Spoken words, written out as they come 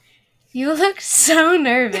You look so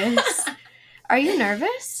nervous. Are you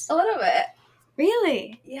nervous? A little bit.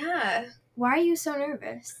 Really? Yeah. Why are you so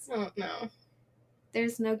nervous? I don't know.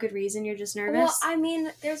 There's no good reason, you're just nervous? Well, I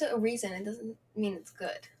mean, there's a reason. It doesn't mean it's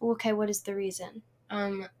good. Okay, what is the reason?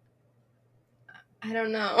 I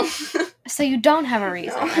don't know. So you don't have a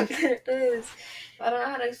reason? No, there is. I don't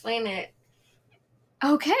know how to explain it.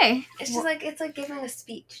 Okay. It's just like, it's like giving a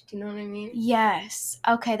speech. Do you know what I mean? Yes.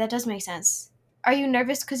 Okay, that does make sense. Are you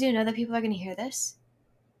nervous because you know that people are going to hear this?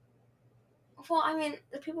 Well, I mean,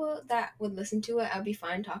 the people that would listen to it, I'd be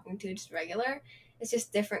fine talking to just regular. It's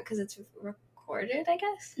just different because it's recorded, I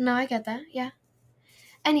guess. No, I get that. Yeah.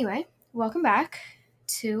 Anyway, welcome back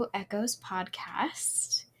to Echo's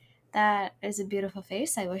podcast. That is a beautiful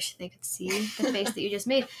face. I wish they could see the face that you just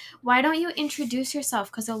made. Why don't you introduce yourself?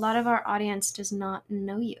 Because a lot of our audience does not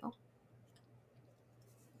know you.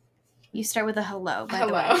 You start with a hello, by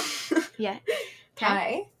the way. Yeah.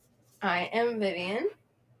 Okay. Hi, I am Vivian.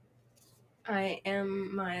 I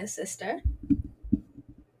am Maya's sister.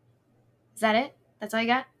 Is that it? That's all you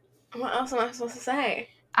got? What else am I supposed to say?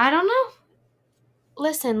 I don't know.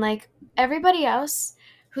 Listen, like, everybody else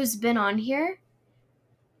who's been on here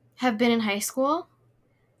have been in high school,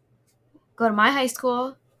 go to my high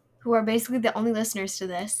school, who are basically the only listeners to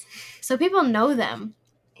this. So people know them.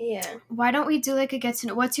 Yeah. Why don't we do like a get to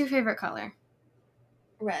know? What's your favorite color?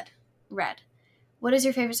 Red. Red. What is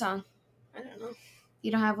your favorite song? I don't know.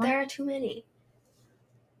 You don't have one? There are too many.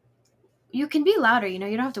 You can be louder, you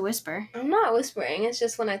don't have to whisper. I'm not whispering. It's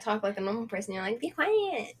just when I talk like a normal person, you're like, be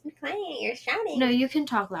quiet, you're shouting. No, you can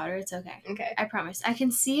talk louder. It's okay. Okay. I promise. I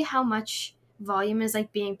can see how much volume is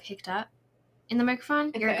like being picked up in the microphone.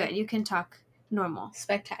 Okay. You're good. You can talk normal.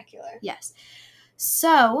 Spectacular. Yes.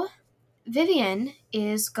 So, Vivian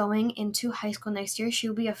is going into high school next year.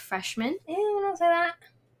 She'll be a freshman. Ew, don't say that.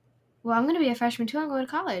 Well, I'm going to be a freshman too. I'm going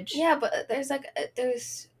to college. Yeah, but it's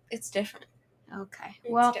different. Okay.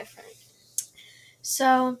 It's different.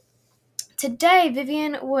 So, today,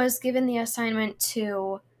 Vivian was given the assignment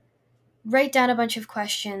to write down a bunch of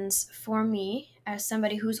questions for me as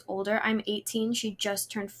somebody who's older. I'm 18. She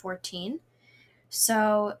just turned 14.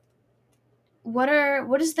 So,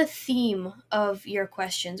 what is the theme of your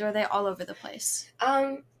questions? Or are they all over the place?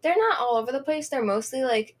 They're not all over the place. They're mostly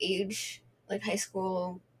like age, like high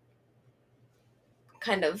school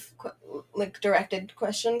kind of like directed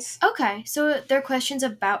questions. Okay. So, they're questions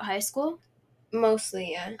about high school?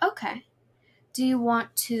 Mostly, yeah. Okay. Do you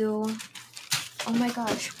want to... Oh my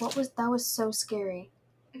gosh, that was so scary.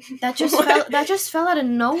 That just fell out of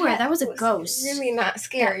nowhere. That was a ghost. Really not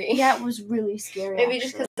scary. Yeah, it was really scary. Maybe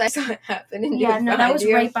just because I saw it happen. And yeah, no, that was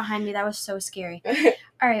right behind me. That was so scary.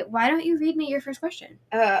 All right, why don't you read me your first question?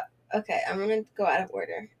 Okay, I'm gonna go out of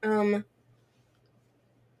order.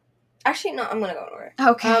 Actually, no, I'm gonna go in order.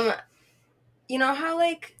 Okay. You know how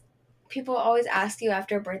like people always ask you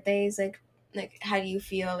after birthdays, like how do you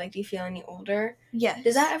feel? Like, do you feel any older? Yes.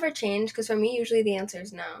 Does that ever change? Because for me, usually the answer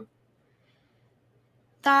is no.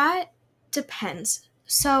 That depends.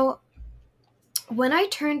 So, when I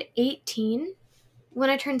turned 17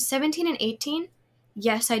 and 18,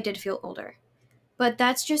 yes, I did feel older. But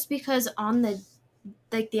that's just because on the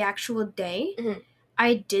actual day,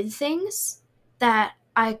 I did things that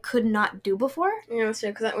I could not do before. Yeah, that's true.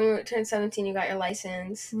 Because when you turned 17, you got your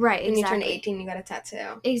license. Right, when exactly. When you turned 18, you got a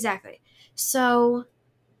tattoo. Exactly. So,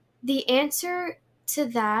 the answer to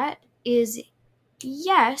that is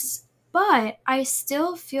yes, but I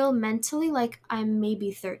still feel mentally like I'm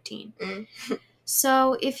maybe 13.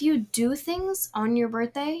 So, if you do things on your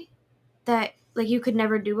birthday that like you could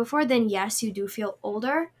never do before, then yes, you do feel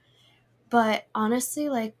older. But honestly,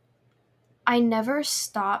 like, I never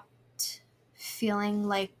stopped feeling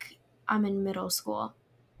like I'm in middle school.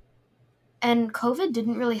 And COVID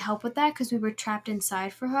didn't really help with that because we were trapped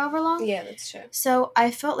inside for however long. Yeah, that's true. So I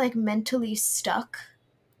felt like mentally stuck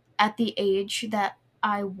at the age that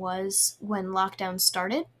I was when lockdown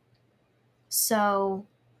started. So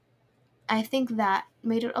I think that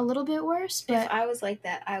made it a little bit worse. But if I was like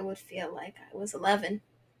that, I would feel like I was 11.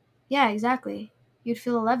 Yeah, exactly. You'd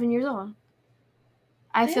feel 11 years old.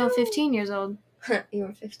 I feel 15 years old. You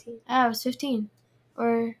were 15? I was 15.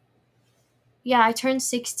 Yeah, I turned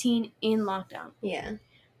 16 in lockdown. Yeah.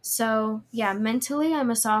 So, yeah, mentally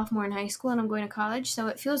I'm a sophomore in high school and I'm going to college, so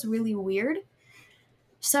it feels really weird.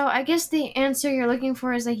 So, I guess the answer you're looking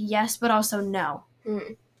for is like yes, but also no.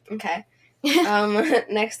 Okay.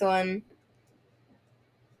 Next one.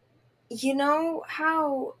 You know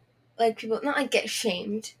how, like, people, not like get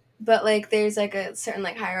shamed, but like there's like a certain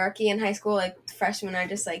like hierarchy in high school, like freshmen are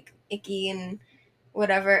just like icky and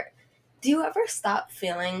whatever. Do you ever stop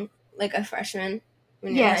feeling like a freshman?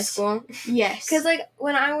 when you're in high Yes. school. Yes. Because, like,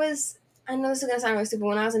 when I know this is going to sound really stupid,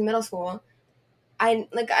 when I was in middle school, I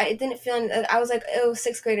didn't feel, I was like, oh,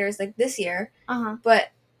 6th graders, like, this year.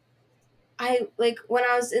 But I, like, when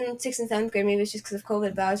I was in 6th and 7th grade, maybe it's just because of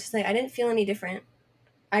COVID, but I was just like, I didn't feel any different.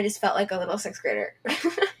 I just felt like a little 6th grader.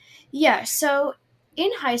 Yeah, so in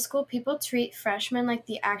high school, people treat freshmen like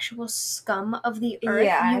the actual scum of the earth.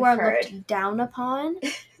 Yeah, you I've are heard. looked down upon.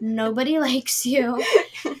 Nobody likes you.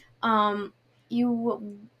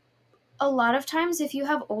 A lot of times, if you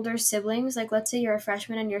have older siblings, like let's say you're a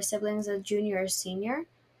freshman and your sibling's a junior or senior,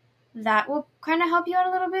 that will kind of help you out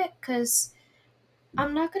a little bit, because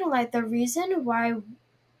I'm not going to lie, the reason why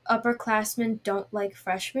upperclassmen don't like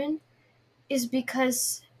freshmen is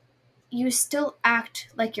because you still act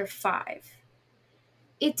like you're 5.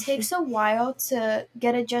 It takes a while to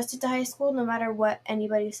get adjusted to high school, no matter what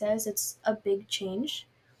anybody says. It's a big change.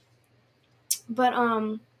 But,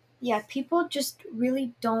 yeah, people just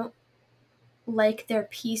really don't like their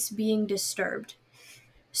peace being disturbed.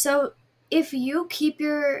 So if you keep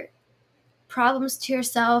your problems to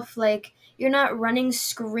yourself, like, you're not running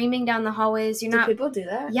screaming down the hallways, you're not... Do people do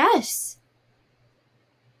that? Yes.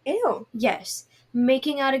 Ew. Yes.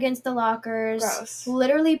 Making out against the lockers. Gross.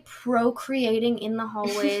 Literally procreating in the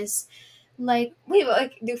hallways. Like... Wait, but,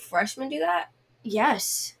 like, do freshmen do that?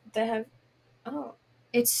 Yes. They have... Oh.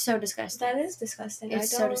 It's so disgusting. That is disgusting.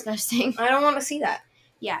 It's so disgusting. I don't want to see that.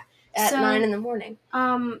 Yeah. At 9 in the morning.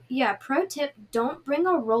 Yeah, pro tip, don't bring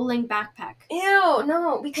a rolling backpack. Ew,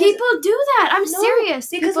 no. Because people do that. I'm serious.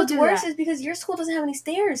 Because people what's worse is because your school doesn't have any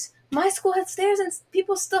stairs. My school had stairs and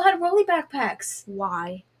people still had rolly backpacks.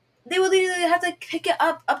 Why? They would literally have to pick it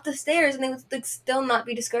up the stairs, and they would, like, still not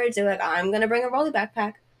be discouraged. They were like, I'm going to bring a rolly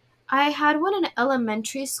backpack. I had one in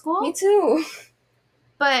elementary school. Me too.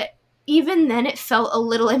 But even then it felt a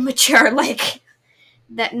little immature, like,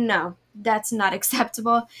 that, no, that's not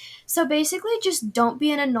acceptable. So basically, just don't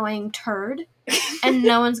be an annoying turd, and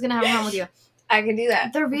no one's going to have a problem with you. I can do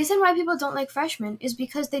that. The reason why people don't like freshmen is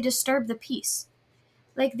because they disturb the peace.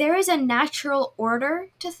 Like, there is a natural order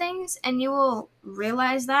to things, and you will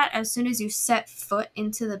realize that as soon as you set foot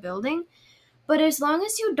into the building. But as long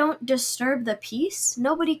as you don't disturb the peace,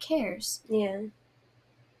 nobody cares. Yeah.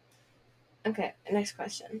 Okay, next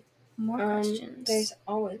question. More questions. There's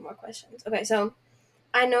always more questions. Okay, so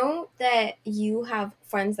I know that you have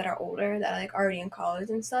friends that are older, that are, like, already in college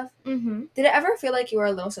and stuff. Mm-hmm. Did it ever feel like you were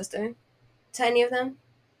a little sister to any of them?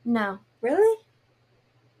 No. Really?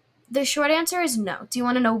 The short answer is no. Do you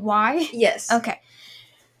want to know why? Yes. Okay.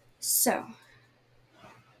 So,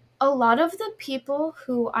 a lot of the people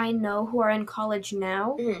who I know who are in college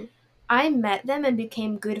now, I met them and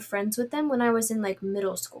became good friends with them when I was in, like,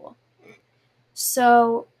 middle school.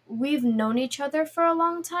 So, we've known each other for a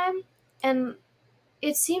long time, and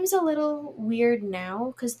it seems a little weird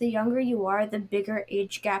now, because the younger you are, the bigger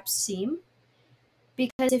age gaps seem.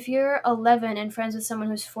 Because if you're 11 and friends with someone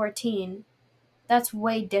who's 14, that's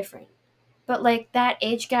way different. But, like, that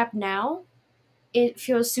age gap now, it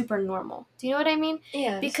feels super normal. Do you know what I mean?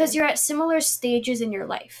 Yeah. Because you're at similar stages in your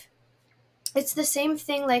life. It's the same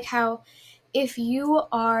thing like how if you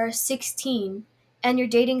are 16 and you're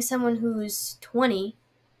dating someone who's 20,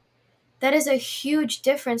 that is a huge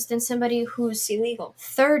difference than somebody who's illegal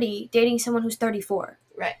 30 dating someone who's 34.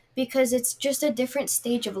 Right. Because it's just a different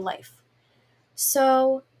stage of life.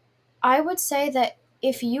 So I would say that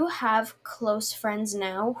if you have close friends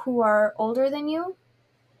now who are older than you,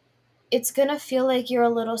 it's going to feel like you're a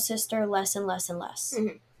little sister less and less and less.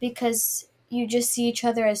 Mm-hmm. Because you just see each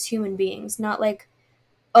other as human beings, not like,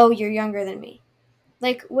 oh, you're younger than me.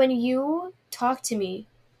 Like, when you talk to me,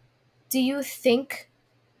 do you think,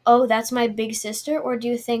 oh, that's my big sister? Or do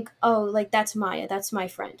you think, oh, like, that's Maya, that's my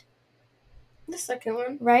friend? The second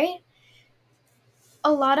one. Right?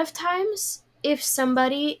 A lot of times, if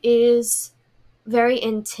somebody is very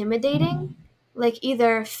intimidating, like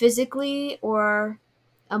either physically or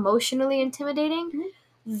emotionally intimidating,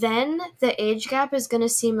 then the age gap is going to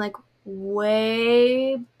seem like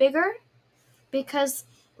way bigger. Because,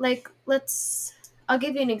 like, I'll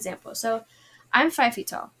give you an example. So I'm 5 feet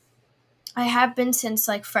tall. I have been since,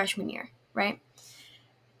 like, freshman year, right?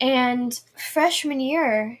 And freshman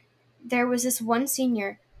year, there was this one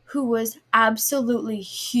senior who was absolutely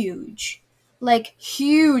huge. Like,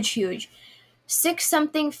 huge.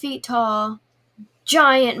 6-something feet tall,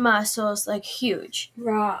 giant muscles, like, huge.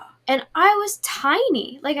 Raw. And I was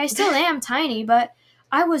tiny. Like, I still am tiny, but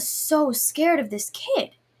I was so scared of this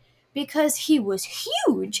kid because he was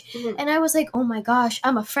huge. Mm-hmm. And I was like, oh my gosh,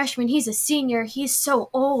 I'm a freshman. He's a senior. He's so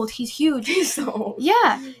old. He's huge. He's so old.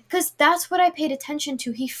 Yeah, because that's what I paid attention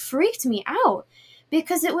to. He freaked me out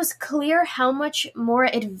because it was clear how much more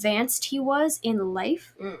advanced he was in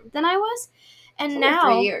life than I was. And it's now,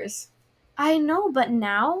 only 3 years. I know, but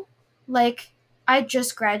now, like, I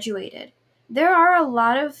just graduated. There are a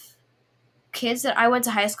lot of kids that I went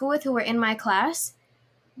to high school with who were in my class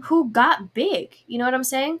who got big. You know what I'm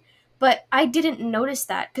saying? But I didn't notice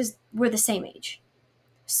that because we're the same age.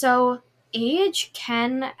 So age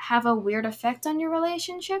can have a weird effect on your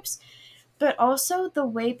relationships, but also the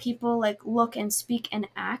way people like look and speak and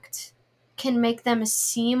act can make them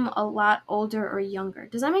seem a lot older or younger.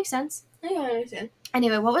 Does that make sense? I understand.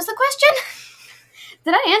 Anyway, what was the question?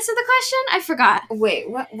 Did I answer the question? I forgot. Wait,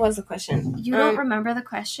 what was the question? You don't remember the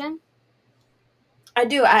question? I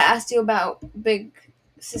do. I asked you about big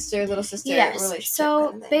sister, little sister relationship.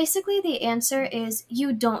 So kind of basically the answer is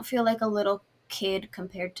you don't feel like a little kid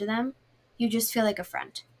compared to them. You just feel like a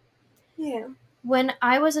friend. Yeah. When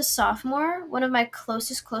I was a sophomore, one of my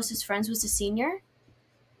closest friends was a senior.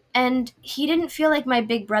 And he didn't feel like my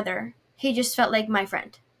big brother. He just felt like my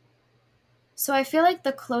friend. So I feel like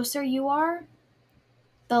the closer you are,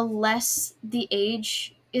 the less the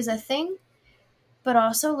age is a thing. But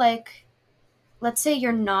also, like, let's say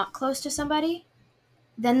you're not close to somebody,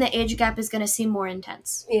 then the age gap is going to seem more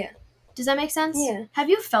intense. Yeah. Does that make sense? Yeah. Have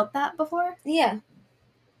you felt that before? Yeah.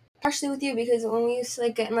 Partially with you, because when we used to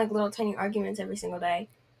like get in like little tiny arguments every single day,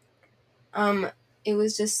 it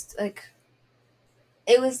was just like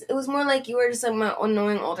it was more like you were just like my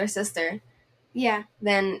annoying older sister. Yeah.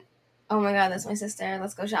 Than, oh my god, that's my sister,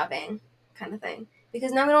 let's go shopping, kind of thing.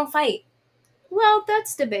 Because now we don't fight. Well,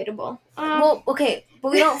 that's debatable. Well, okay,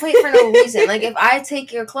 but we don't fight for no reason. Like, if I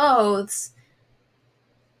take your clothes,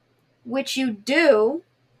 which you do,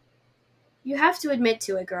 you have to admit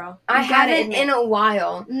to it, girl. I haven't in a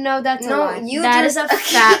while. No, that's a lie. That is a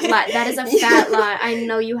fat lie. That is a fat lie. I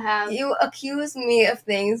know you have. You accuse me of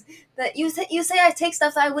things that you say I take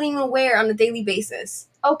stuff that I wouldn't even wear on a daily basis.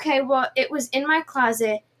 Okay, well, it was in my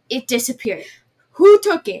closet. It disappeared. Who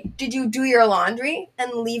took it? Did you do your laundry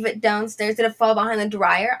and leave it downstairs? Did it fall behind the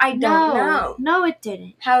dryer? I don't know. No, it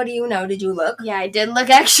didn't. How do you know? Did you look? Yeah, I did look,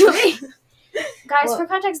 actually. Guys, for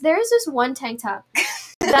context, there is this one tank top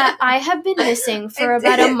that I have been missing for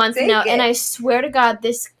about a month now, and I swear to God,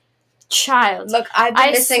 this child... Look, I've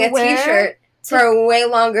been missing a t-shirt for way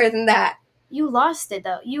longer than that. You lost it,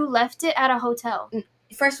 though. You left it at a hotel.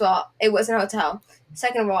 First of all, it wasn't a hotel.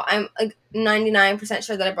 Second of all, I'm like 99%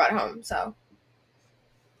 sure that I brought it home, so...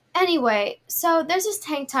 Anyway, so there's this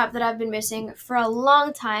tank top that I've been missing for a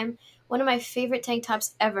long time. One of my favorite tank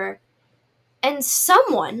tops ever. And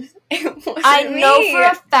someone, I know for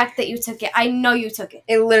a fact that you took it. I know you took it.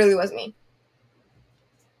 It literally was me.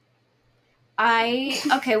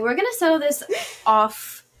 Okay, we're going to settle this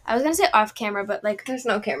off. I was going to say off camera, but like... There's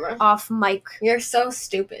no camera. Off mic. You're so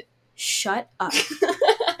stupid. Shut up.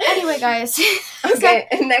 Anyway, guys. Okay,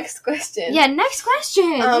 next question. Yeah, next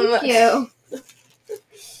question. Thank you.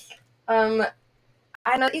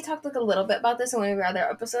 I know that you talked like a little bit about this in one of your other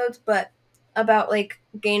episodes, but about like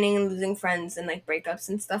gaining and losing friends and like breakups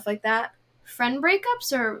and stuff like that. Friend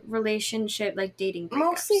breakups or relationship, like dating breakups?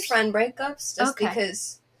 Mostly friend breakups, just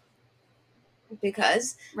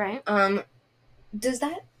because. Right. Does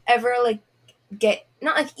that ever like get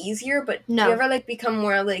not like easier, but do you ever like become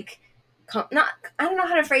more like I don't know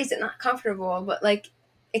how to phrase it, not comfortable, but like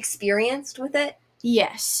experienced with it?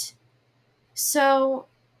 Yes. So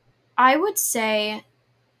I would say,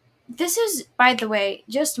 this is, by the way,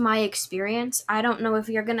 just my experience. I don't know if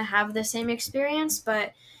you're going to have the same experience,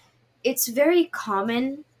 but it's very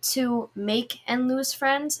common to make and lose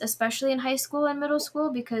friends, especially in high school and middle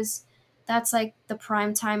school, because that's like the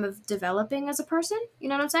prime time of developing as a person. You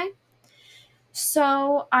know what I'm saying?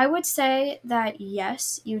 So I would say that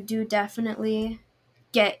yes, you do definitely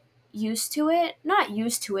get used to it. Not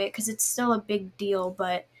used to it, because it's still a big deal,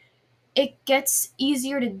 but it gets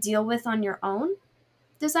easier to deal with on your own.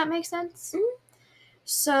 Does that make sense? Mm-hmm.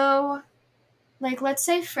 So, like, let's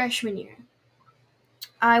say freshman year.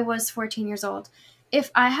 I was 14 years old.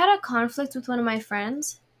 If I had a conflict with one of my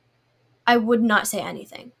friends, I would not say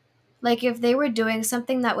anything. Like, if they were doing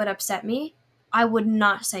something that would upset me, I would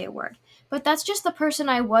not say a word. But that's just the person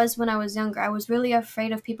I was when I was younger. I was really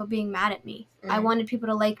afraid of people being mad at me. I wanted people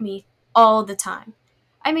to like me all the time.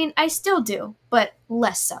 I mean, I still do, but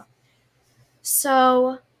less so.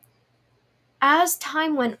 So, as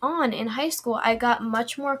time went on in high school, I got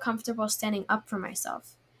much more comfortable standing up for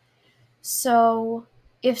myself. So,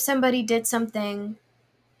 if somebody did something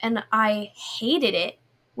and I hated it,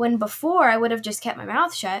 when before I would have just kept my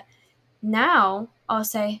mouth shut, now I'll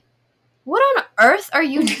say, what on earth are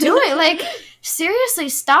you doing? Like, seriously,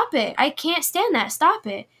 stop it. I can't stand that. Stop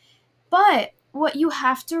it. But what you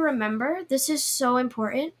have to remember, this is so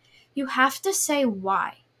important, you have to say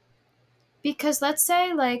why. Because let's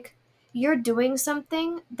say, like, you're doing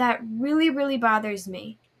something that really, really bothers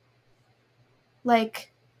me.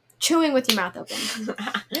 Like, chewing with your mouth open.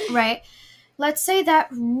 Right? Let's say that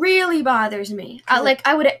really bothers me. I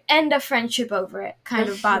would end a friendship over it. Kind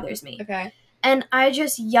of bothers me. Okay. And I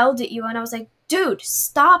just yelled at you and I was like, dude,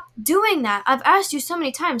 stop doing that. I've asked you so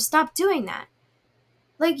many times, stop doing that.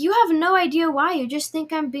 Like, you have no idea why. You just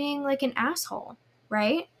think I'm being like an asshole,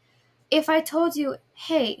 right? If I told you,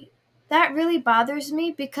 hey, that really bothers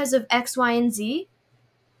me because of X, Y, and Z,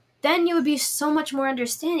 then you would be so much more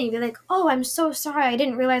understanding. You'd be like, oh, I'm so sorry. I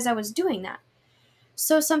didn't realize I was doing that.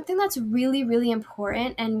 So something that's really, really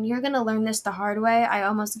important, and you're going to learn this the hard way, I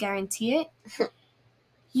almost guarantee it,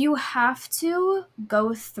 you have to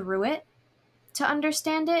go through it to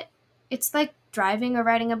understand it. It's like driving or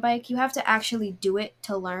riding a bike. You have to actually do it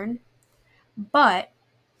to learn. But,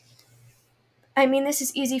 I mean, this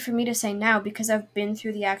is easy for me to say now because I've been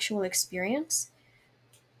through the actual experience.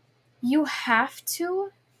 You have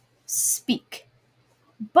to speak.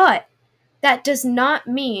 But that does not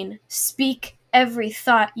mean speak every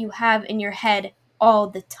thought you have in your head all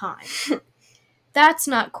the time. That's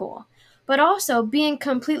not cool. But also, being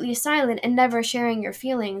completely silent and never sharing your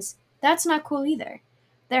feelings, that's not cool either.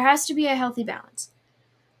 There has to be a healthy balance.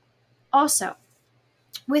 Also,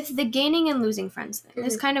 with the gaining and losing friends thing,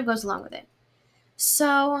 this kind of goes along with it.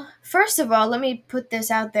 So, first of all, let me put this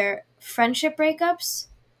out there. Friendship breakups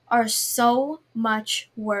are so much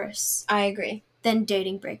worse. I agree. Than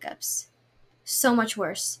dating breakups. So much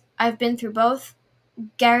worse. I've been through both.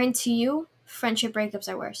 Guarantee you, friendship breakups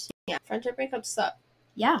are worse. Yeah, friendship breakups suck.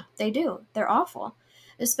 Yeah, they do. They're awful.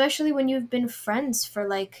 Especially when you've been friends for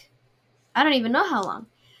like, I don't even know how long.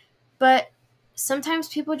 But sometimes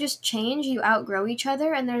people just change, you outgrow each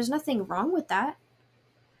other, and there's nothing wrong with that.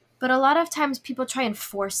 But a lot of times people try and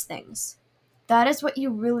force things. That is what you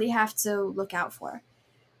really have to look out for.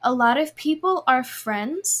 A lot of people are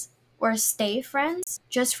friends or stay friends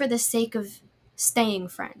just for the sake of staying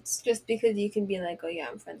friends. Just because you can be like, oh yeah,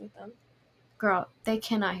 I'm friends with them. Girl, they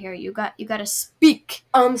cannot hear you. You gotta speak.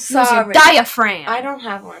 I'm sorry. Use your diaphragm. I don't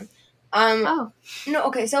have one. Oh. No,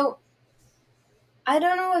 okay, so I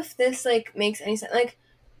don't know if this like makes any sense. Like,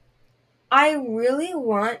 I really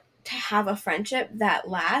want to have a friendship that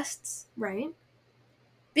lasts. Right.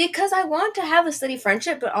 Because I want to have a steady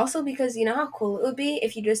friendship, but also because you know how cool it would be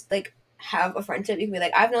if you just like have a friendship. You can be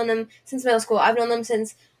like, I've known them since middle school. I've known them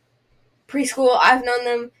since preschool. I've known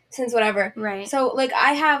them since whatever. Right. So like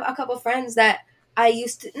I have a couple friends that I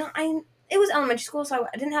used to it was elementary school, so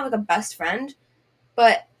I didn't have like a best friend,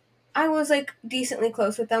 but I was like decently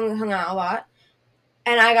close with them. We hung out a lot.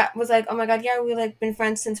 And I was like, oh my god, yeah, we like been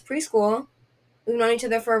friends since preschool. We've known each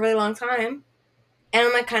other for a really long time. And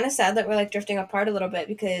I'm like kind of sad that we're like drifting apart a little bit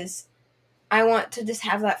because I want to just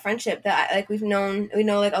have that friendship that like we know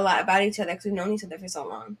like a lot about each other because we've known each other for so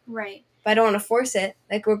long. Right. But I don't want to force it.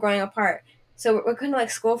 Like we're growing apart. So we're kind of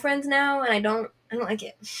like school friends now, and I don't like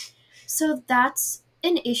it. So that's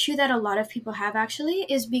an issue that a lot of people have actually,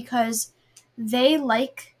 is because they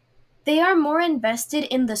are more invested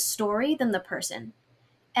in the story than the person.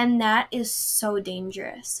 And that is so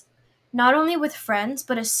dangerous. Not only with friends,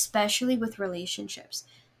 but especially with relationships.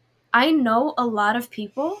 I know a lot of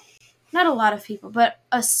people, not a lot of people, but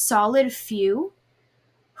a solid few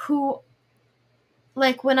who,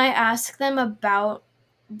 like, when I ask them about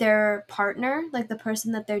their partner, like the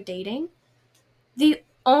person that they're dating, the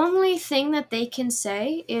only thing that they can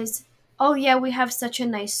say is, oh yeah, we have such a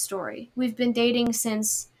nice story. We've been dating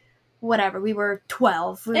since whatever, we were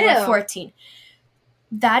 12, we were 14.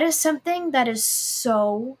 That is something that is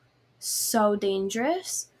so, so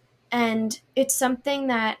dangerous. And it's something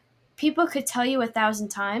that people could tell you 1,000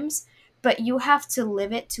 times, but you have to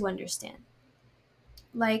live it to understand.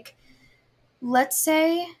 Like, let's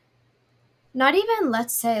say, not even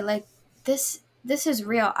let's say, like, this is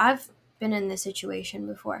real. I've been in this situation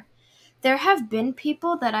before. There have been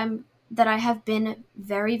people that I have been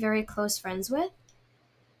very, very close friends with,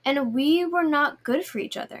 and we were not good for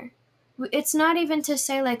each other. It's not even to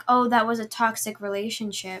say like, oh, that was a toxic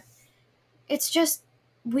relationship. It's just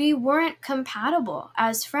we weren't compatible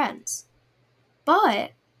as friends.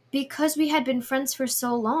 But because we had been friends for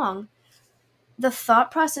so long, the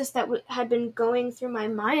thought process that had been going through my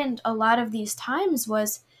mind a lot of these times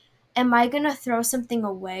was, am I going to throw something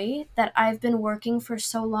away that I've been working for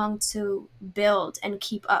so long to build and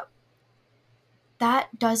keep up?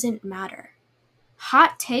 That doesn't matter.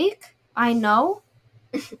 Hot take, I know,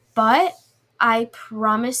 but I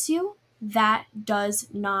promise you that does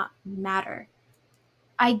not matter.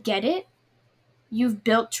 I get it. You've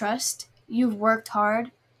built trust. You've worked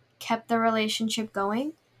hard, kept the relationship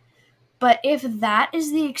going. But if that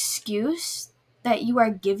is the excuse that you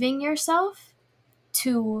are giving yourself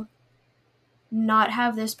to not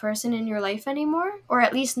have this person in your life anymore, or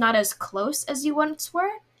at least not as close as you once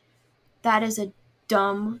were, that is a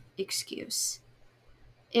dumb excuse.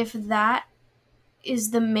 If that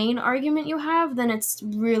is the main argument you have, then it's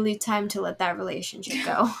really time to let that relationship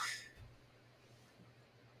go.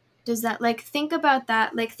 Does that, like, think about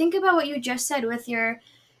that. Like, think about what you just said with your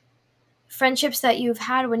friendships that you've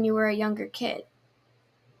had when you were a younger kid.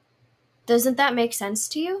 Doesn't that make sense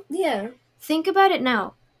to you? Yeah. Think about it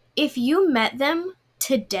now. If you met them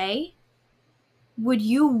today, would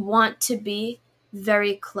you want to be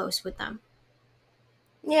very close with them?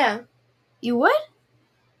 Yeah. You would?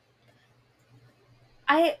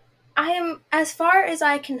 I am, as far as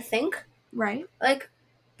I can think. Right. Like,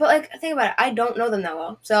 but, like, think about it. I don't know them that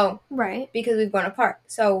well. So. Right. Because we've gone apart.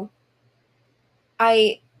 So,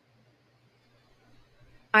 I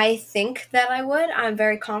think that I would. I'm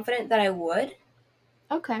very confident that I would.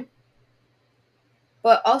 Okay.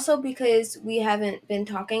 But also because we haven't been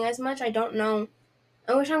talking as much, I don't know. And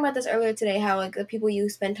we were talking about this earlier today, how, like, the people you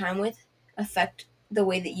spend time with affect the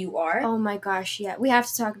way that you are. Oh my gosh, yeah. We have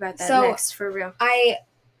to talk about that next, for real.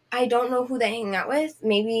 I don't know who they hang out with.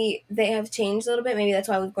 Maybe they have changed a little bit. Maybe that's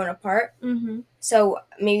why we've grown apart. Mm-hmm. So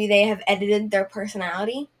maybe they have edited their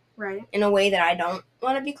personality. Right. In a way that I don't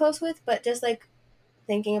want to be close with. But just, like,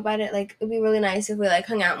 thinking about it, like, it'd be really nice if we, like,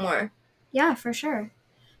 hung out more. Yeah, for sure.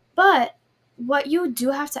 But what you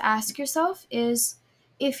do have to ask yourself is,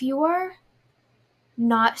 if you are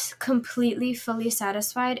not completely fully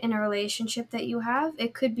satisfied in a relationship that you have,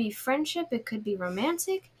 it could be friendship, it could be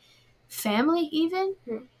romantic, family even,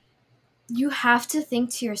 you have to think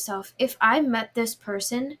to yourself, if I met this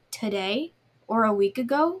person today or a week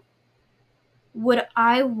ago, would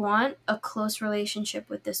I want a close relationship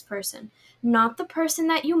with this person? Not the person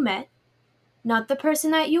that you met, not the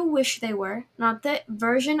person that you wish they were, not the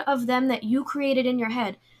version of them that you created in your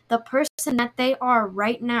head, the person that they are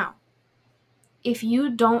right now. If you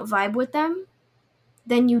don't vibe with them,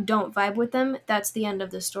 then you don't vibe with them. That's the end of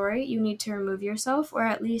the story. You need to remove yourself, or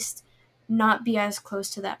at least not be as close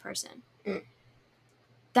to that person.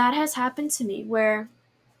 That has happened to me where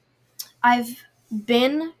I've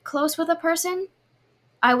been close with a person.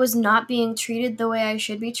 I was not being treated the way I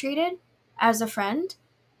should be treated as a friend.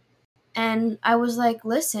 And I was like,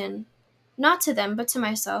 listen, not to them, but to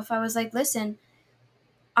myself. I was like, listen,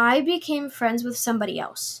 I became friends with somebody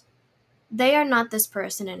else. They are not this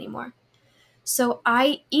person anymore. So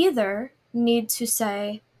I either need to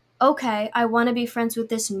say, okay, I want to be friends with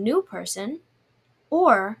this new person,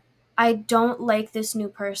 or I don't like this new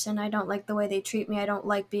person. I don't like the way they treat me. I don't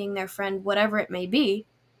like being their friend, whatever it may be,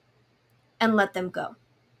 and let them go.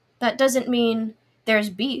 That doesn't mean there's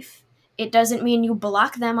beef. It doesn't mean you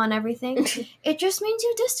block them on everything. It just means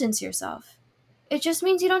you distance yourself. It just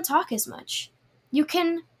means you don't talk as much. You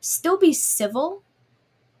can still be civil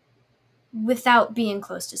without being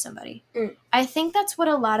close to somebody. I think that's what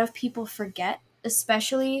a lot of people forget,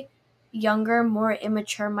 especially younger, more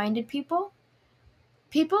immature-minded people.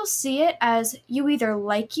 People see it as you either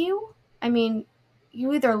like you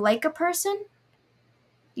either like a person,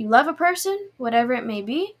 you love a person, whatever it may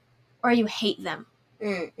be, or you hate them.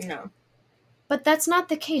 No. But that's not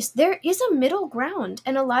the case. There is a middle ground,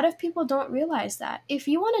 and a lot of people don't realize that. If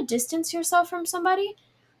you want to distance yourself from somebody,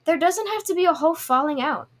 there doesn't have to be a whole falling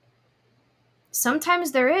out.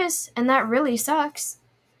 Sometimes there is, and that really sucks.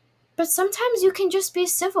 But sometimes you can just be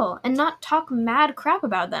civil and not talk mad crap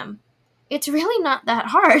about them. It's really not that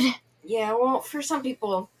hard. Yeah, well, for some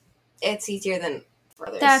people, it's easier than for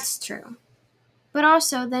others. That's true. But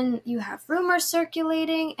also, then you have rumors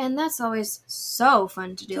circulating, and that's always so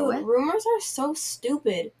fun to deal with. Rumors are so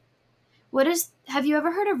stupid. Have you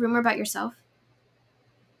ever heard a rumor about yourself?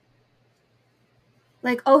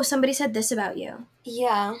 Like, oh, somebody said this about you.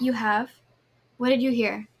 Yeah. You have? What did you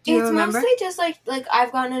hear? Do you remember? It's mostly just like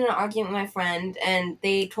I've gotten in an argument with my friend, and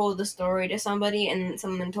they told the story to somebody, and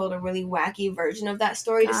someone told a really wacky version of that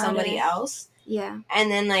story to somebody else. Yeah.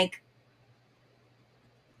 And then, like,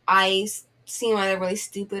 I seem either really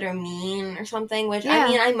stupid or mean or something, which, I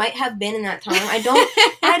mean, I might have been in that time. I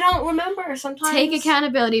don't remember sometimes. Take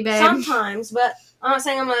accountability, babe. Sometimes, but I'm not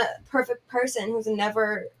saying I'm a perfect person who's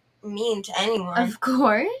never mean to anyone. Of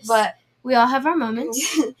course. But we all have our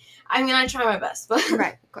moments. I mean, I try my best, but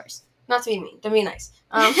right, of course. Not to be mean, to be nice.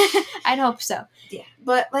 I'd hope so. Yeah,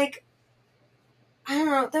 but, like, I don't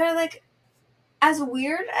know, they're, like, as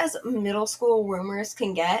weird as middle school rumors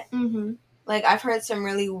can get. Mm-hmm. Like, I've heard some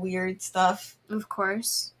really weird stuff. Of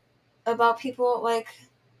course. about people, like,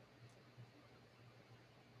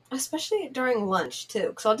 especially during lunch, too.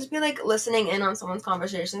 Because I'll just be, like, listening in on someone's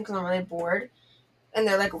conversation because I'm really bored. And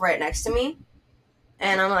they're, like, right next to me.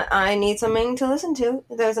 And I'm like, I need something to listen to.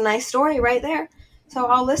 There's a nice story right there. So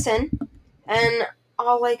I'll listen. And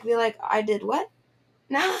I'll, like, be like, I did what?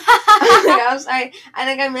 No. I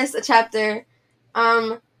think I missed a chapter.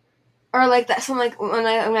 Or, like, that. Some, like, when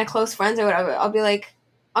my close friends or whatever, I'll be like,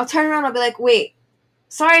 I'll turn around, I'll be like, wait.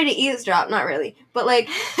 Sorry to eavesdrop, not really. But, like,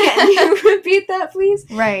 can you repeat that, please?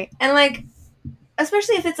 Right. And, like,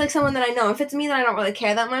 especially if it's, like, someone that I know. If it's me, then I don't really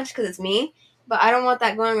care that much because it's me. But I don't want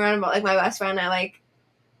that going around about, like, my best friend. I, like,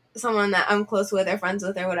 someone that I'm close with or friends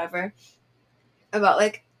with or whatever. About,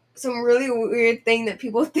 like, some really weird thing that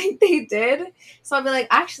people think they did. So I'll be like,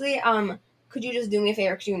 actually, could you just do me a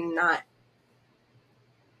favor? Could you not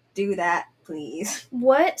do that, please?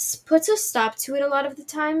 What puts a stop to it a lot of the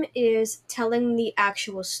time is telling the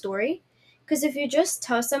actual story. Because if you just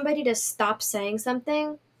tell somebody to stop saying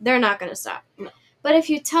something, they're not going to stop. No. But if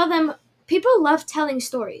you tell them, people love telling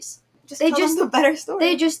stories. Tell them the better story.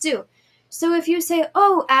 They just do. So if you say,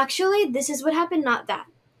 oh, actually, this is what happened, not that.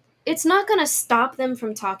 It's not going to stop them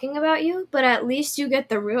from talking about you, but at least you get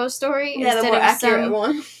the real story instead of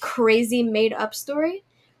some crazy made-up story.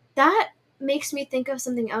 That makes me think of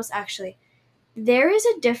something else, actually. There is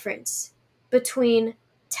a difference between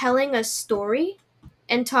telling a story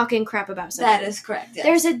and talking crap about somebody. That is correct, yes.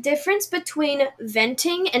 There's a difference between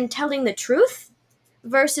venting and telling the truth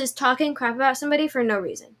versus talking crap about somebody for no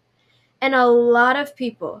reason. And a lot of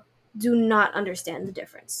people do not understand the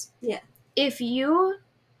difference. Yeah. If you,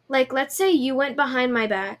 like, let's say you went behind my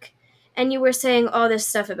back and you were saying all this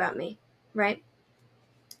stuff about me, right?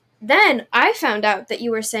 Then I found out that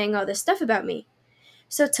you were saying all this stuff about me.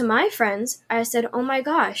 So to my friends, I said, oh my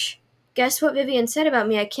gosh, guess what Vivian said about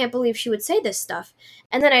me? I can't believe she would say this stuff.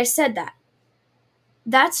 And then I said that.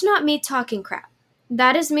 That's not me talking crap.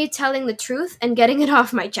 That is me telling the truth and getting it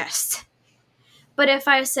off my chest. But if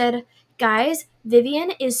I said, guys,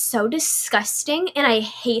 Vivian is so disgusting and I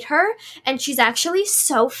hate her and she's actually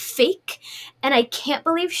so fake and I can't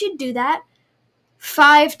believe she'd do that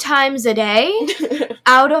 5 times a day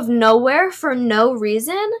out of nowhere for no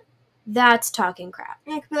reason, that's talking crap.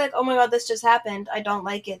 Yeah, it could be like, oh my god, this just happened. I don't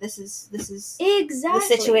like it. This is exactly the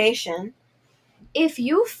situation. If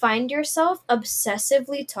you find yourself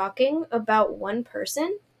obsessively talking about one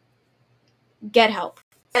person, get help.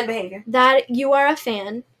 And behavior. That you are a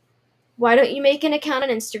fan. Why don't you make an account on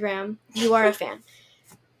Instagram? You are a fan.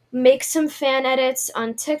 Make some fan edits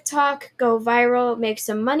on TikTok, go viral, make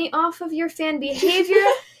some money off of your fan behavior.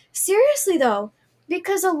 Seriously though,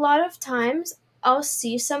 because a lot of times I'll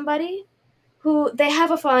see somebody who, they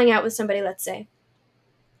have a falling out with somebody, let's say,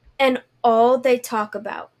 and all they talk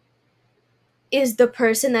about is the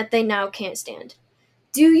person that they now can't stand.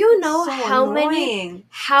 Do you know so how annoying.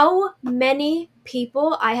 many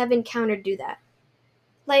people I have encountered do that?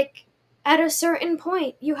 Like, at a certain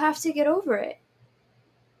point, you have to get over it.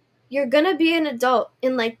 You're gonna be an adult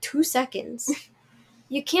in like 2 seconds.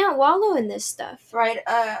 You can't wallow in this stuff. Write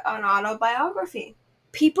an autobiography.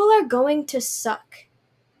 People are going to suck.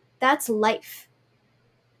 That's life.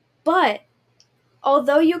 But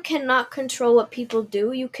although you cannot control what people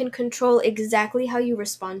do, you can control exactly how you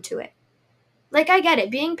respond to it. Like, I get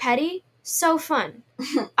it. Being petty, so fun.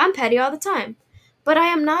 I'm petty all the time. But I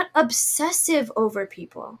am not obsessive over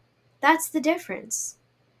people. That's the difference.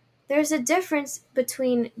 There's a difference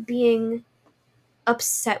between being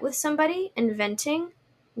upset with somebody and venting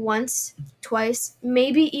once, twice,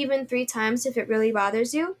 maybe even 3 times if it really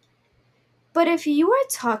bothers you. But if you are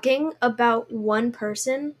talking about one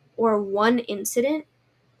person or one incident,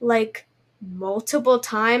 like multiple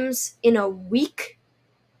times in a week,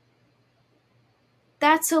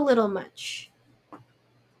 that's a little much.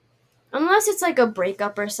 Unless it's like a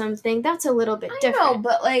breakup or something, that's a little bit different. I know,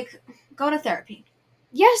 but like, go to therapy.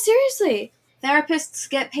 Yeah, seriously. Therapists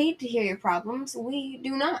get paid to hear your problems. We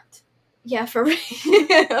do not. Yeah, for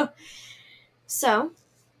real. So,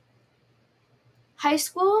 high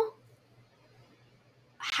school,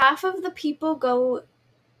 half of the people go,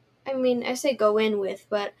 I mean, I say go in with,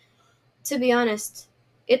 but to be honest,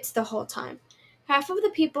 it's the whole time. Half of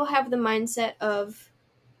the people have the mindset of,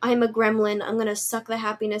 I'm a gremlin, I'm gonna suck the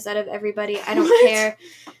happiness out of everybody, I don't care.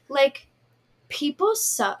 Like, people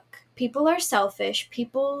suck. People are selfish.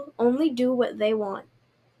 People only do what they want.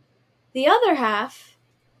 The other half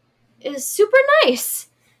is super nice.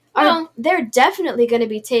 Well, they're definitely going to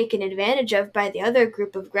be taken advantage of by the other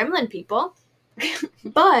group of gremlin people.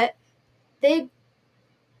 But they're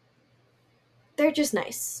just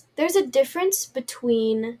nice. There's a difference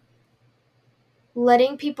between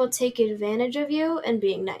letting people take advantage of you, and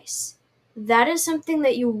being nice. That is something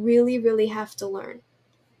that you really, really have to learn.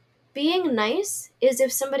 Being nice is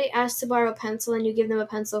if somebody asks to borrow a pencil and you give them a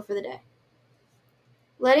pencil for the day.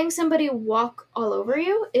 Letting somebody walk all over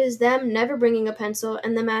you is them never bringing a pencil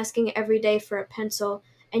and them asking every day for a pencil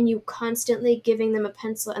and you constantly giving them a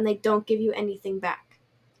pencil and they don't give you anything back.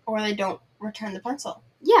 Or they don't return the pencil.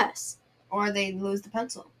 Yes. Or they lose the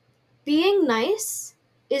pencil. Being nice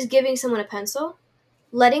is giving someone a pencil.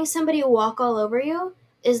 Letting somebody walk all over you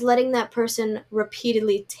is letting that person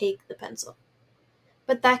repeatedly take the pencil.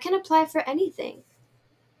 But that can apply for anything.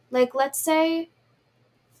 Like, let's say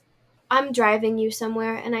I'm driving you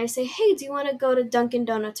somewhere and I say, hey, do you want to go to Dunkin'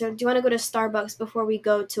 Donuts or do you want to go to Starbucks before we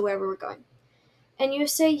go to wherever we're going? And you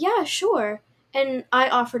say, yeah, sure. And I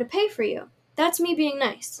offer to pay for you. That's me being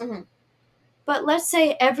nice. Mm-hmm. But let's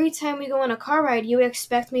say every time we go on a car ride, you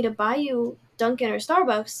expect me to buy you Dunkin' or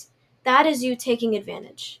Starbucks. That is you taking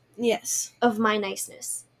advantage. Yes. Of my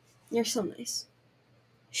niceness. You're so nice.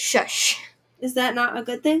 Shush. Is that not a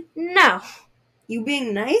good thing? No. You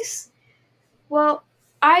being nice? Well,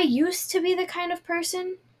 I used to be the kind of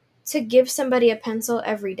person to give somebody a pencil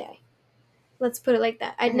every day. Let's put it like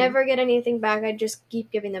that. I'd never get anything back. I'd just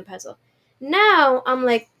keep giving them a pencil. Now, I'm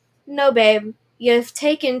like, no, babe. You've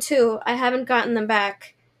taken 2. I haven't gotten them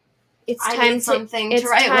back. It's time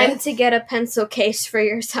to get a pencil case for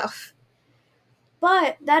yourself.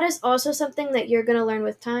 But that is also something that you're going to learn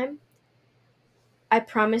with time. I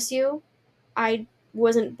promise you, I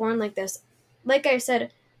wasn't born like this. Like I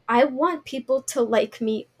said, I want people to like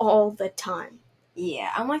me all the time.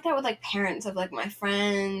 Yeah, I'm like that with, like, parents of, like, my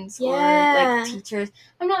friends or, like, teachers.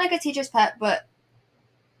 I'm not, like, a teacher's pet, but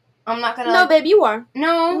I'm not gonna... No, babe, you are.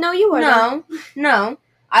 No. No, you are. No.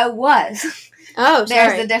 I was. Oh, sorry.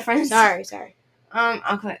 There's the difference. Sorry.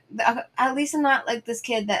 Okay. At least I'm not, like, this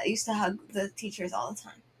kid that used to hug the teachers all the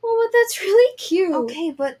time. Well, but that's really cute.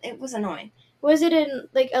 Okay, but it was annoying. Was it in,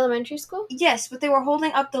 like, elementary school? Yes, but they were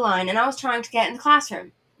holding up the line, and I was trying to get in the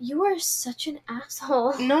classroom. You are such an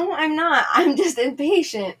asshole. No, I'm not. I'm just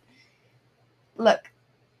impatient. Look,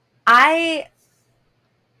 I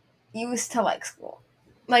used to like school.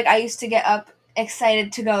 Like, I used to get up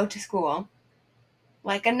excited to go to school.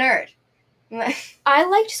 Like a nerd. I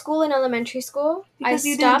liked school in elementary school. Because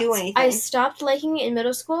you didn't do anything. I stopped liking it in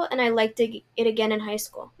middle school, and I liked it again in high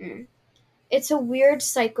school. Mm. It's a weird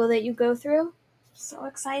cycle that you go through. So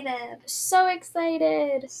excited.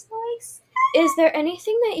 Is there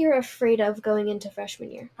anything that you're afraid of going into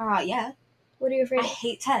freshman year? Yeah. What are you afraid of? I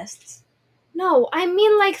hate tests. No, I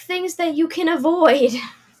mean, like, things that you can avoid.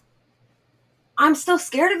 I'm still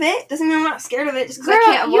scared of it. Doesn't mean I'm not scared of it just because I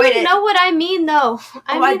can't avoid it. You know what I mean, though.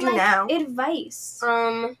 I do now. Advice.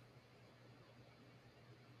 I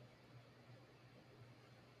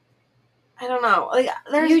don't know. Like,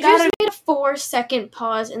 you just made a 4-second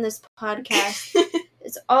pause in this podcast.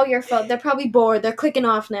 It's all your fault. They're probably bored. They're clicking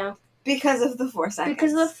off now. Because of the 4 seconds.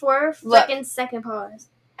 Because of the 4 second pause.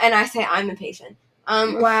 And I say I'm impatient.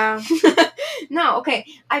 Wow. No, okay.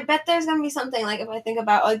 I bet there's gonna be something, like, if I think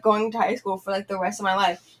about, like, going to high school for, like, the rest of my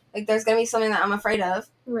life. Like, there's gonna be something that I'm afraid of.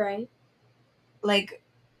 Right. Like,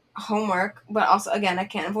 homework. But also, again, I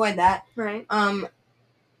can't avoid that. Right.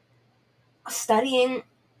 Studying.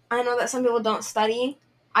 I know that some people don't study.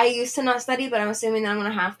 I used to not study, but I'm assuming that I'm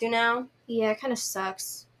gonna have to now. Yeah, it kind of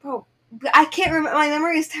sucks. Bro, I can't remember. My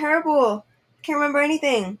memory is terrible. I can't remember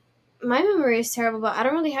anything. My memory is terrible, but I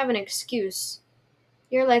don't really have an excuse.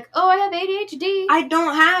 You're like, oh, I have ADHD. I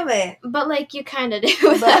don't have it. But, like, you kind of do.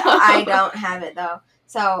 But I don't have it, though.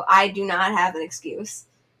 So I do not have an excuse.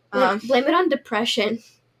 Blame it on depression.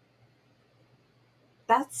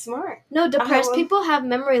 That's smart. No, depressed people have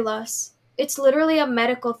memory loss. It's literally a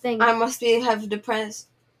medical thing. I must have depressed.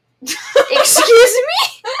 Excuse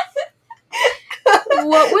me?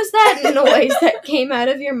 What was that noise that came out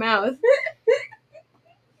of your mouth?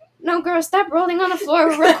 No, girl, stop rolling on the floor.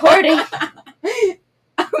 We're recording.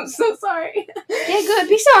 I'm so sorry. Yeah, good.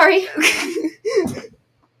 Be sorry.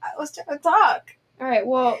 I was trying to talk. All right,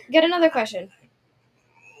 well, get another question.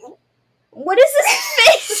 What is this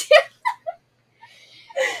face?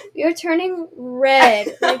 You're turning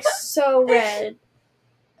red. Like, so red.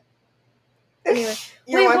 Anyway.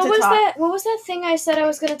 Wait, what was that? What was that thing I said I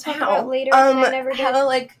was going to talk about later and I never did? How,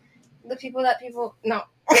 like, the people that people... No.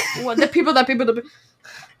 What? The people...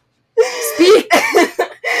 Speak!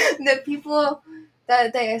 The people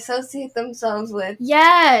that they associate themselves with.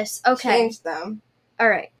 Yes! Okay. Change them.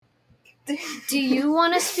 Alright. Do you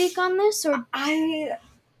want to speak on this, or...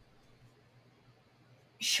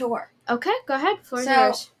 Sure. Okay, go ahead. Floor is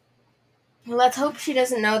yours. Let's hope she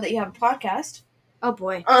doesn't know that you have a podcast. Oh,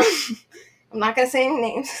 boy. I'm not going to say any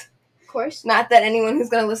names. Of course. Not that anyone who's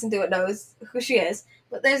going to listen to it knows who she is.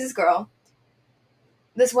 But there's this girl.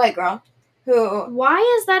 This white girl. Who... Why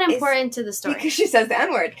is that important to the story? Because she says the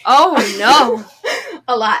N-word. Oh, no.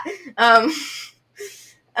 A lot.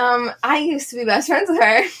 I used to be best friends with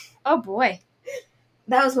her. Oh, boy.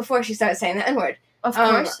 That was before she started saying the N-word. Of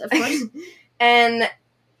course. And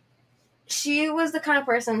she was the kind of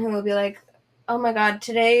person who would be like, oh my god,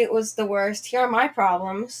 today was the worst. Here are my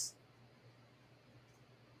problems.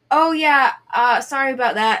 Oh yeah, sorry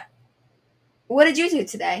about that. What did you do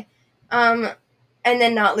today? And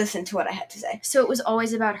then not listen to what I had to say. So it was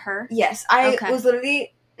always about her? Yes. I was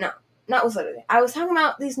literally... No, not was literally. I was talking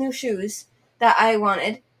about these new shoes that I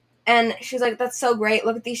wanted. And she was like, that's so great.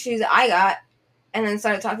 Look at these shoes that I got. And then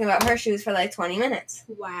started talking about her shoes for like 20 minutes.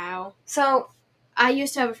 Wow. So... I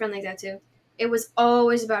used to have a friend like that too. It was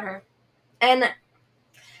always about her. And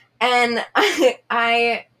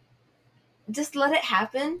I just let it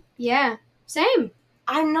happen. Yeah. Same.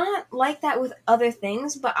 I'm not like that with other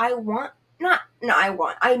things, but I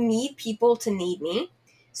need people to need me.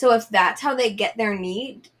 So if that's how they get their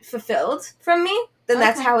need fulfilled from me, then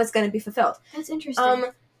that's how it's going to be fulfilled. That's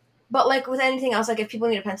interesting. But like with anything else, like if people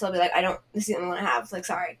need a pencil, I'll be like, this is the only one I have. Like,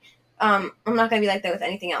 sorry. I'm not going to be like that with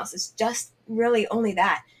anything else. It's just really only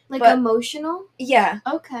that. Like emotional? Yeah.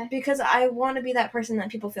 Okay. Because I want to be that person that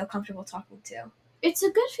people feel comfortable talking to. It's a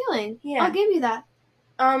good feeling. Yeah. I'll give you that.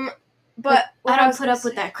 But I don't put up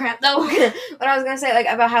with that crap, though. What I was going to say, like,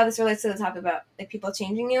 about how this relates to the topic about, like, people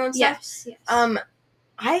changing you and stuff. Yes.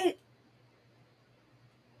 I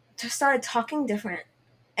just started talking different.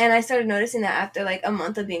 And I started noticing that after, like, a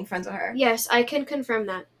month of being friends with her. Yes, I can confirm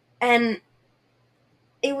that. And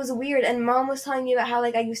it was weird. And Mom was telling me about how,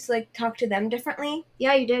 like, I used to, like, talk to them differently.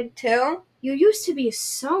 Yeah, you did. Too. You used to be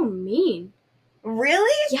so mean.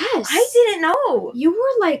 Really? Yes. I didn't know. You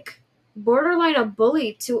were, like, borderline a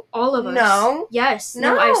bully to all of us. No. Yes.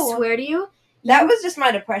 No. I swear to you. That was just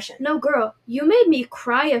my depression. No, girl. You made me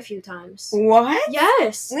cry a few times. What?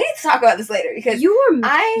 Yes. We need to talk about this later because you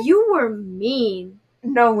were mean.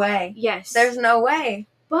 No way. Yes. There's no way.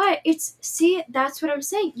 But that's what I'm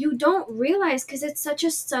saying. You don't realize because it's such a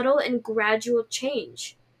subtle and gradual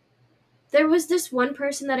change. There was this one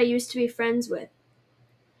person that I used to be friends with.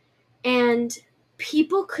 And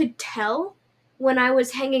people could tell when I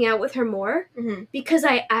was hanging out with her more because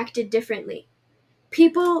I acted differently.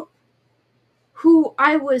 People who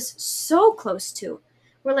I was so close to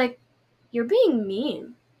were like, you're being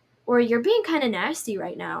mean. Or you're being kind of nasty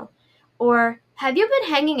right now. Or, have you been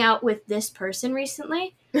hanging out with this person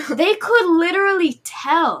recently? They could literally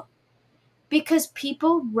tell. Because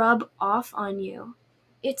people rub off on you.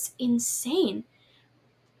 It's insane.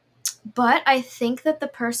 But I think that the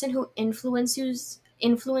person who influences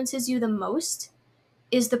you the most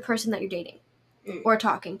is the person that you're dating. Or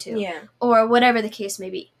talking to. Yeah. Or whatever the case may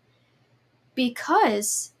be.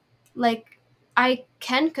 Because, like, I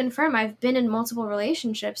can confirm I've been in multiple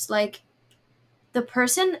relationships. Like, the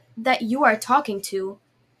person that you are talking to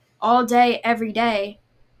all day, every day,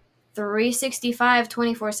 365,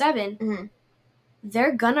 24/7,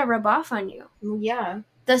 they're gonna rub off on you. Yeah.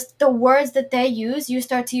 The words that they use, you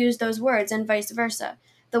start to use those words, and vice versa.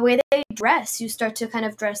 The way they dress, you start to kind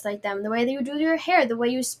of dress like them. The way that you do your hair, the way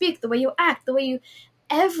you speak, the way you act, the way you...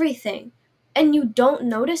 everything. And you don't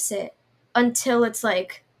notice it until it's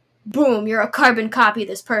like, boom, you're a carbon copy of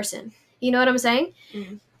this person. You know what I'm saying?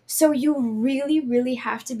 Mm-hmm. So you really, really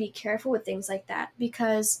have to be careful with things like that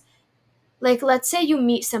because, like, let's say you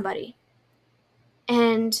meet somebody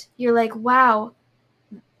and you're like, wow,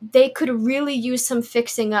 they could really use some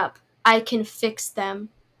fixing up. I can fix them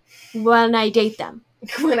when I date them.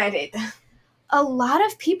 When I date them. A lot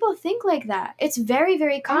of people think like that. It's very,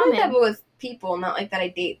 very common. I like that with people, not like that I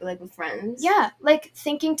date, but like with friends. Yeah, like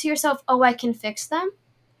thinking to yourself, oh, I can fix them.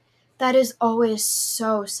 That is always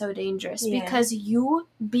so, so dangerous because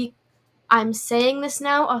I'm saying this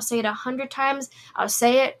now, I'll say it 100 times, I'll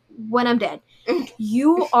say it when I'm dead.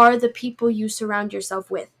 You are the people you surround yourself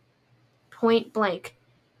with. Point blank.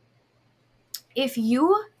 If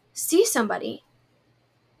you see somebody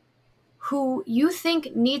who you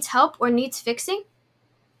think needs help or needs fixing,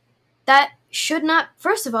 that should not,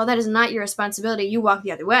 first of all, that is not your responsibility. You walk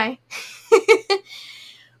the other way.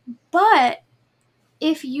 But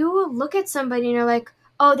if you look at somebody and you're like,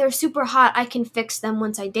 oh, they're super hot, I can fix them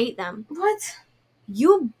once I date them. What?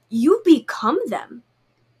 You become them.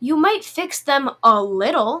 You might fix them a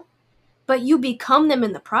little, but you become them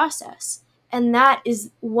in the process. And that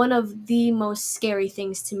is one of the most scary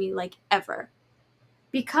things to me, like, ever.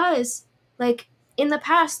 Because, like, in the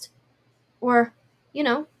past, or, you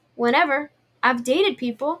know, whenever, I've dated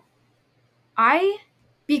people, I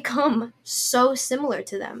become so similar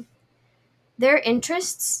to them. Their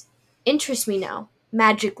interests interest me now,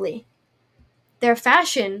 magically. Their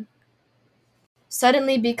fashion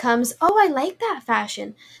suddenly becomes, oh, I like that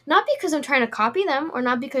fashion. Not because I'm trying to copy them or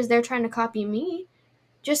not because they're trying to copy me.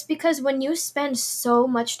 Just because when you spend so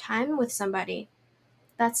much time with somebody,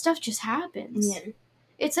 that stuff just happens. Yeah.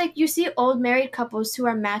 It's like you see old married couples who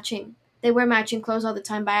are matching. They wear matching clothes all the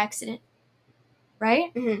time by accident.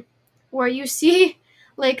 Right? Mm-hmm. Where you see,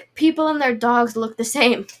 like, people and their dogs look the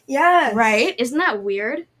same. Yes. Right? Isn't that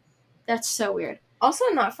weird? That's so weird. Also,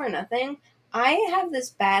 not for nothing, I have this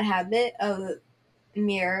bad habit of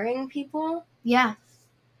mirroring people. Yeah.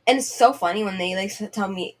 And it's so funny when they, like, tell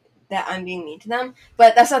me that I'm being mean to them,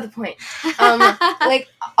 but that's not the point. Like,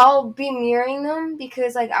 I'll be mirroring them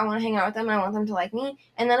because, like, I want to hang out with them and I want them to like me,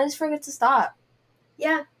 and then I just forget to stop.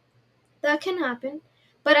 Yeah, that can happen.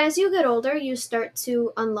 But as you get older, you start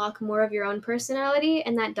to unlock more of your own personality,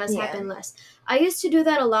 and that does happen less. I used to do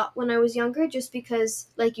that a lot when I was younger just because,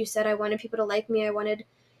 like you said, I wanted people to like me. I wanted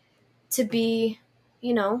to be,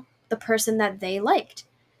 you know, the person that they liked.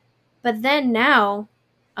 But then now,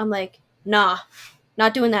 I'm like, nah,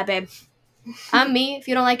 not doing that, babe. I'm me. If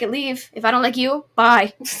you don't like it, leave. If I don't like you,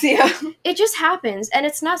 bye. Yeah. It just happens, and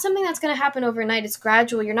it's not something that's going to happen overnight. It's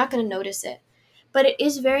gradual. You're not going to notice it. But it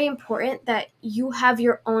is very important that you have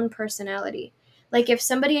your own personality. Like, if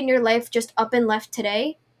somebody in your life just up and left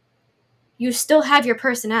today, you still have your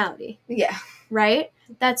personality. Yeah. Right?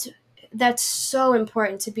 That's so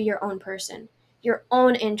important, to be your own person. Your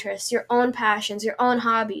own interests, your own passions, your own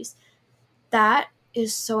hobbies. That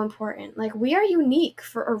is so important. Like, we are unique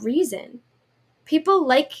for a reason. People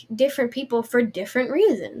like different people for different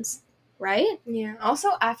reasons. Right? Yeah. Also,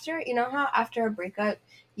 after, you know how after a breakup,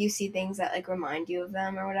 you see things that, like, remind you of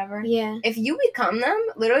them or whatever? Yeah. If you become them,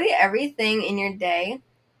 literally everything in your day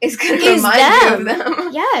is going to remind you of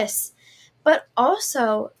them. Yes. But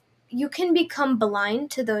also, you can become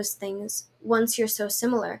blind to those things once you're so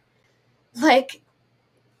similar. Like,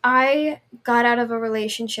 I got out of a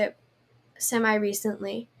relationship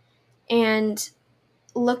semi-recently, and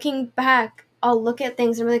looking back, I'll look at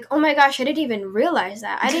things and be like, oh my gosh, I didn't even realize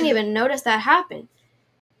that. I didn't even notice that happen.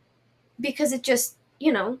 Because it just,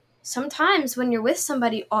 you know, sometimes when you're with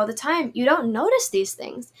somebody all the time, you don't notice these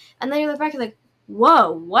things. And then you look back, you're like,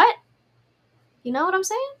 whoa, what? You know what I'm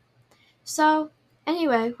saying? So,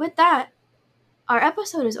 anyway, with that, our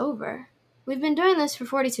episode is over. We've been doing this for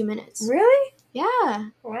 42 minutes. Really? Yeah.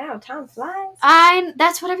 Wow, time flies.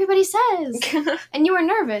 That's what everybody says. And you were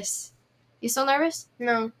nervous. You still nervous?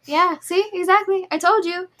 No. Yeah, see? Exactly. I told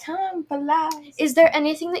you. Time flies. Is there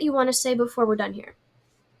anything that you want to say before we're done here?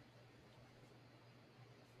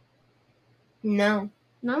 No.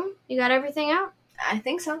 No? You got everything out? I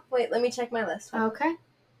think so. Wait, let me check my list. Okay.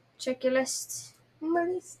 Check your list. My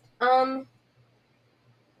list.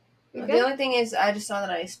 You The good? only thing is, I just saw that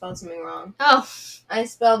I spelled something wrong. Oh. I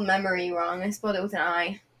spelled memory wrong. I spelled it with an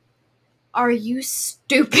I. Are you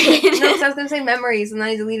stupid? No, because I was going to say memories, and then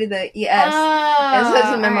I deleted the ES. And so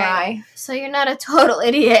it's memory. Right. So you're not a total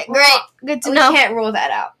idiot. Great. Good to know. We can't rule that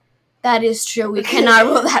out. That is true. We cannot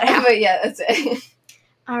rule that out. But yeah, that's it.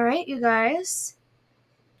 All right, you guys.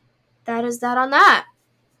 That is that on that.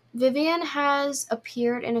 Vivian has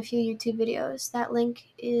appeared in a few YouTube videos. That link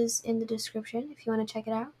is in the description if you want to check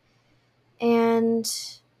it out. And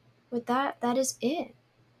with that, that is it.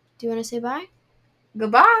 Do you want to say bye?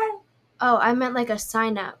 Goodbye. Oh, I meant like a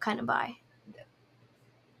sign out kind of bye.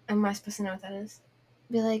 Am I supposed to know what that is?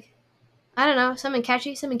 Be like, I don't know, something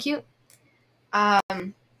catchy, something cute.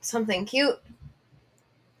 Something cute.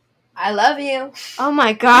 I love you. Oh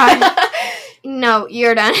my god. No,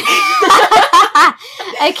 you're done.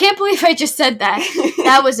 I can't believe I just said that.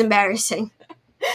 That was embarrassing.